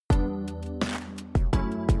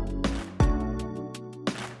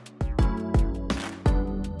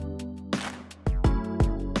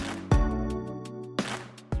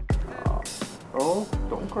Oh,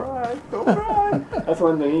 don't cry. Don't cry. That's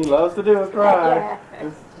one thing he loves to do is cry.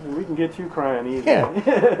 We can get you crying easy.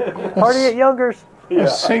 Yeah. Party at Youngers. Yeah.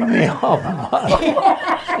 Sing the alma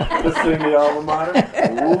mater. Just sing the alma mater.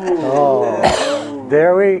 Ooh. Oh,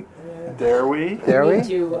 dare we? Dare we? Dare we?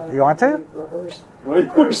 You want to?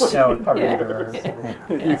 Rehearse. That would probably be better.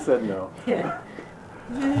 You said no.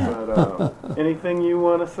 But anything you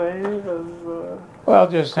want to say? Well,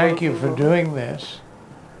 just thank you for doing this.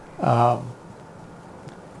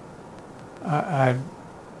 I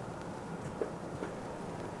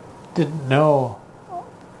didn't know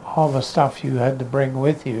all the stuff you had to bring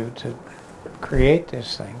with you to create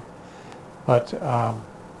this thing, but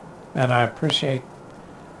and I appreciate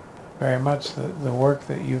very much the work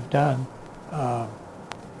that you've done,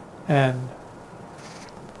 and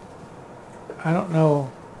I don't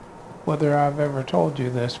know whether I've ever told you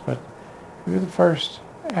this, but you're the first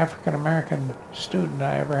African American student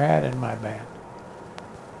I ever had in my band.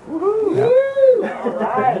 Woohoo! Yep. All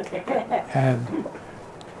right. And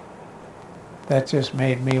that just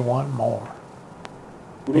made me want more.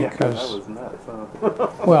 Because that was nuts,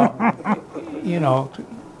 huh? Well, you know,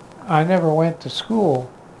 I never went to school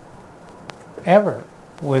ever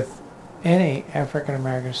with any African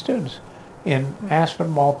American students. In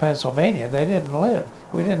Aspinwall, Pennsylvania, they didn't live.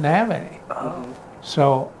 We didn't have any.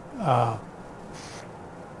 So,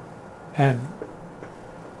 and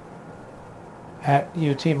at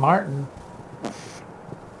UT Martin,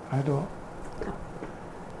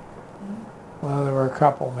 well, there were a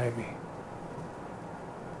couple maybe.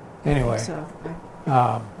 Anyway. So, I'm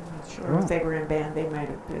Um, not sure if they were in band. They might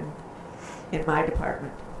have been in my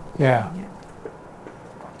department. yeah.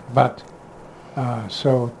 But,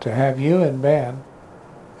 so to have you in band,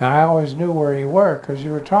 and I always knew where you were because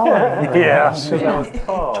you were taller than me. Yeah. So that was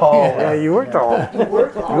tall. Tall. Yeah, you were tall.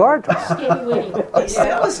 You are tall. Skinny Winnie.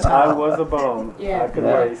 That was I was a bone. Yeah. I could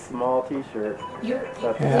wear a small T-shirt. We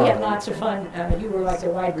Yeah. had lots of fun. You were like the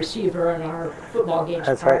wide receiver in our football games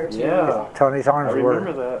That's prior right. to. Yeah. Tony's I arms remember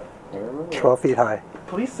were that. I remember that. 12 feet high.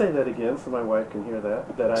 Please say that again so my wife can hear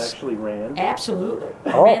that I actually ran. Absolutely.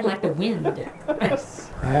 I Oh. ran like the wind.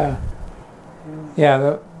 Yeah.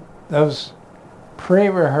 Yeah, those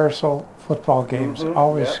pre-rehearsal football games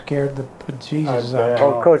always yeah. scared the bejesus I out of bet. me.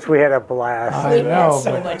 Oh, Coach, we had a blast. I We had know,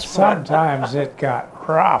 so but much fun. sometimes it got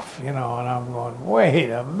rough, you know, and I'm going,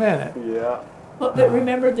 wait a minute. Yeah. But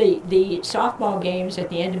remember the softball games at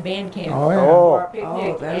the end of band camp? Oh, yeah. Oh. Our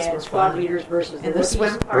picnic those and were squad fun. leaders versus And the rookies.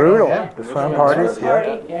 swim party. Brutal. Yeah. The swim parties. Swim Yeah.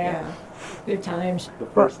 party, yeah. Good times. The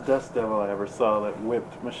first Dust Devil I ever saw that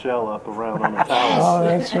whipped Michelle up around on the Oh, towels.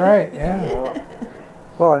 that's right, yeah. Yeah.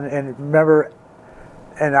 Well, and remember,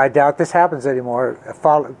 and I doubt this happens anymore,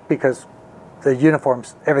 because the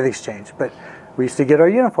uniforms, everything's changed. But we used to get our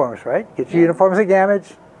uniforms, right? Get your uniforms at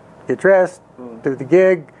Gamage, get dressed, do the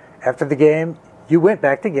gig. After the game, you went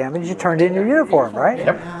back to Gamage, you turned in your uniform, right?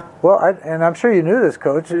 Yep. Well, and I'm sure you knew this,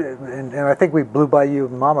 Coach, and I think we blew by you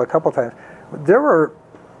and Mama a couple times. There were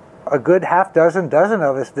a good dozen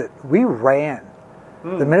of us that we ran.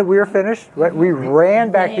 The minute we were finished, right, we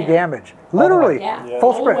ran back to Gamage. Literally, Yeah. full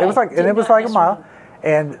All the sprint. It was way. like, and it was like a mile,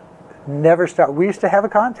 and never stopped. We used to have a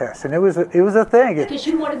contest, and it was a thing. Because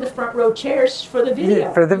you wanted the front row chairs for the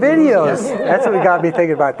video. For the videos, that's what got me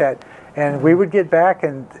thinking about that. And we would get back,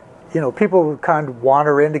 and people would kind of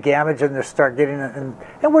wander into Gamage and just start getting it, and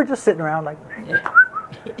we're just sitting around like,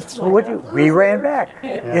 It's well, like, we ran back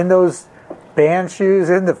in those band shoes,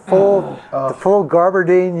 in the full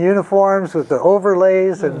gabardine uniforms with the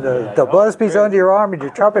overlays and the buzzpiece under your arm and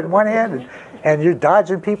your trumpet in one hand, and you're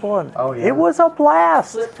dodging people, and it was a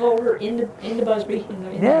blast. flip folder in the Busby.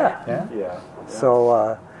 Yeah. Yeah.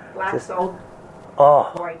 So, Black soled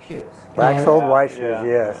oh, white shoes. black soled white shoes, Yeah.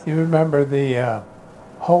 yes. You remember the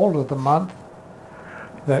hold of the month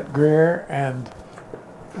that Greer and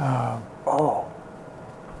Oh,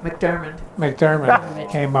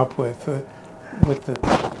 McDermott came up with the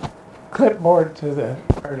clipboard to the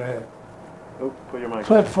Oh, pull your mic.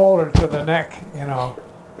 clip folder to the neck,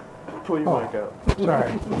 Pull your mic out.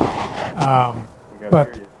 Sorry. We gotta But-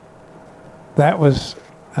 hear you. That was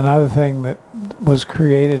another thing that was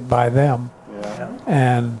created by them, Yeah.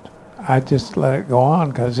 and I just let it go on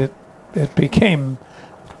because it became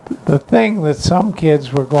the thing that some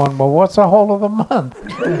kids were going, well, what's the whole of the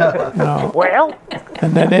month? well,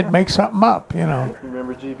 And then they'd make something up,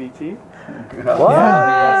 Remember GBT?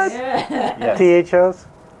 what? Yeah. THOs?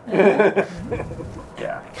 Yeah.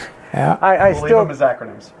 Yeah. I We'll leave still, them as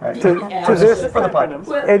acronyms, right? to this, For the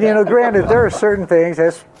podcast. and granted, there are certain things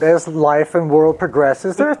as life and world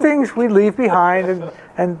progresses, there are things we leave behind,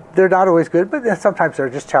 and they're not always good, but sometimes they're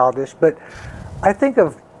just childish. But I think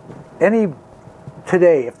of any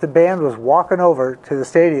today, if the band was walking over to the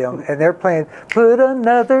stadium and they're playing "Put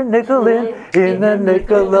Another Nickel in the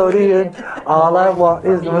Nickelodeon," all I want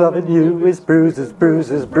is loving you is bruises,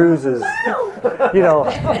 bruises, bruises. You know,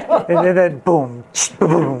 and then boom,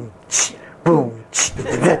 boom, boom, boom,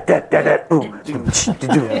 That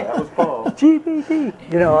was Paul. GBD.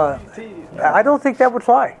 You know, I don't think that would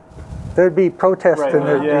fly. There'd be protests Right, and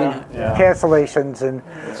there'd be cancellations, and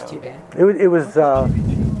It's too bad. it was.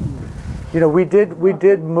 You know, we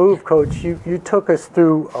did move, Coach. You took us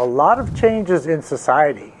through a lot of changes in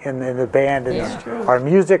society, in the band, and our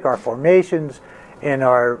music, our formations, in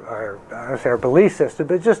our I don't say our belief system,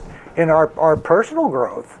 but just in our personal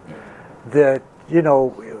growth. That, you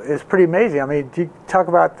know, is pretty amazing. I mean, you talk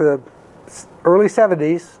about the early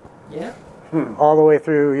 '70s, Yeah. all the way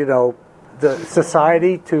through, you know, the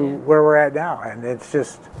society to where we're at now, and it's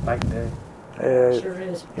just. Back then. Sure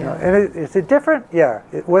is. You know, and is it different? Yeah.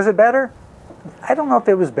 Was it better? I don't know if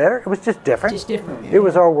it was better. It was just different. Just different. It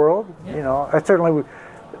was our world. Yeah. You know, I certainly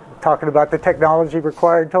talking about the technology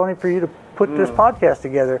required, Tony, for you to put this podcast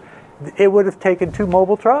together. It would have taken 2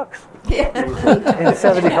 mobile trucks in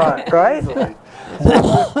 '75, right?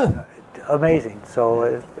 Amazing.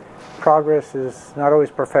 So progress is not always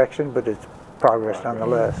perfection, but it's progress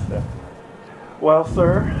nonetheless. Well,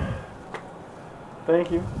 sir, thank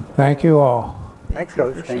you. Thank you all. Thanks,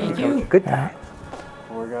 Coach. Thank you. Good time.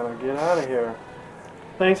 We're going to get out of here.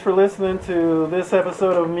 Thanks for listening to this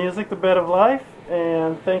episode of Music, the Bed of Life.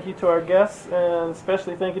 And thank you to our guests, and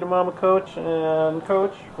especially thank you to Mama Coach and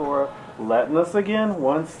Coach for letting us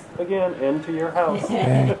once again, into your house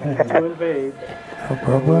to invade. No We will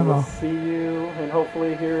problemo. see you and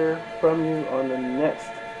hopefully hear from you on the next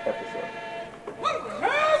episode.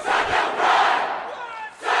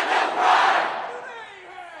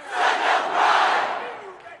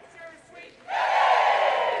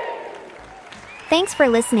 Thanks for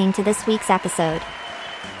listening to this week's episode.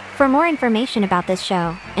 For more information about this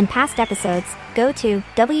show and past episodes, go to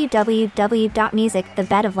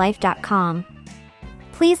www.musicthebedoflife.com.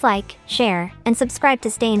 Please like, share, and subscribe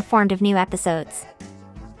to stay informed of new episodes.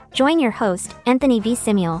 Join your host, Anthony V.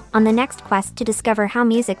 Simuel, on the next quest to discover how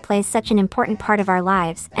music plays such an important part of our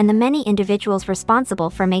lives and the many individuals responsible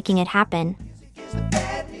for making it happen.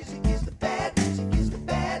 Music is the bad, music is the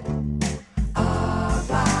bad. Our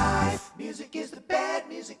life. Music is the bad,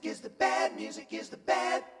 music is the bad, music is the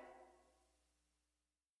bad.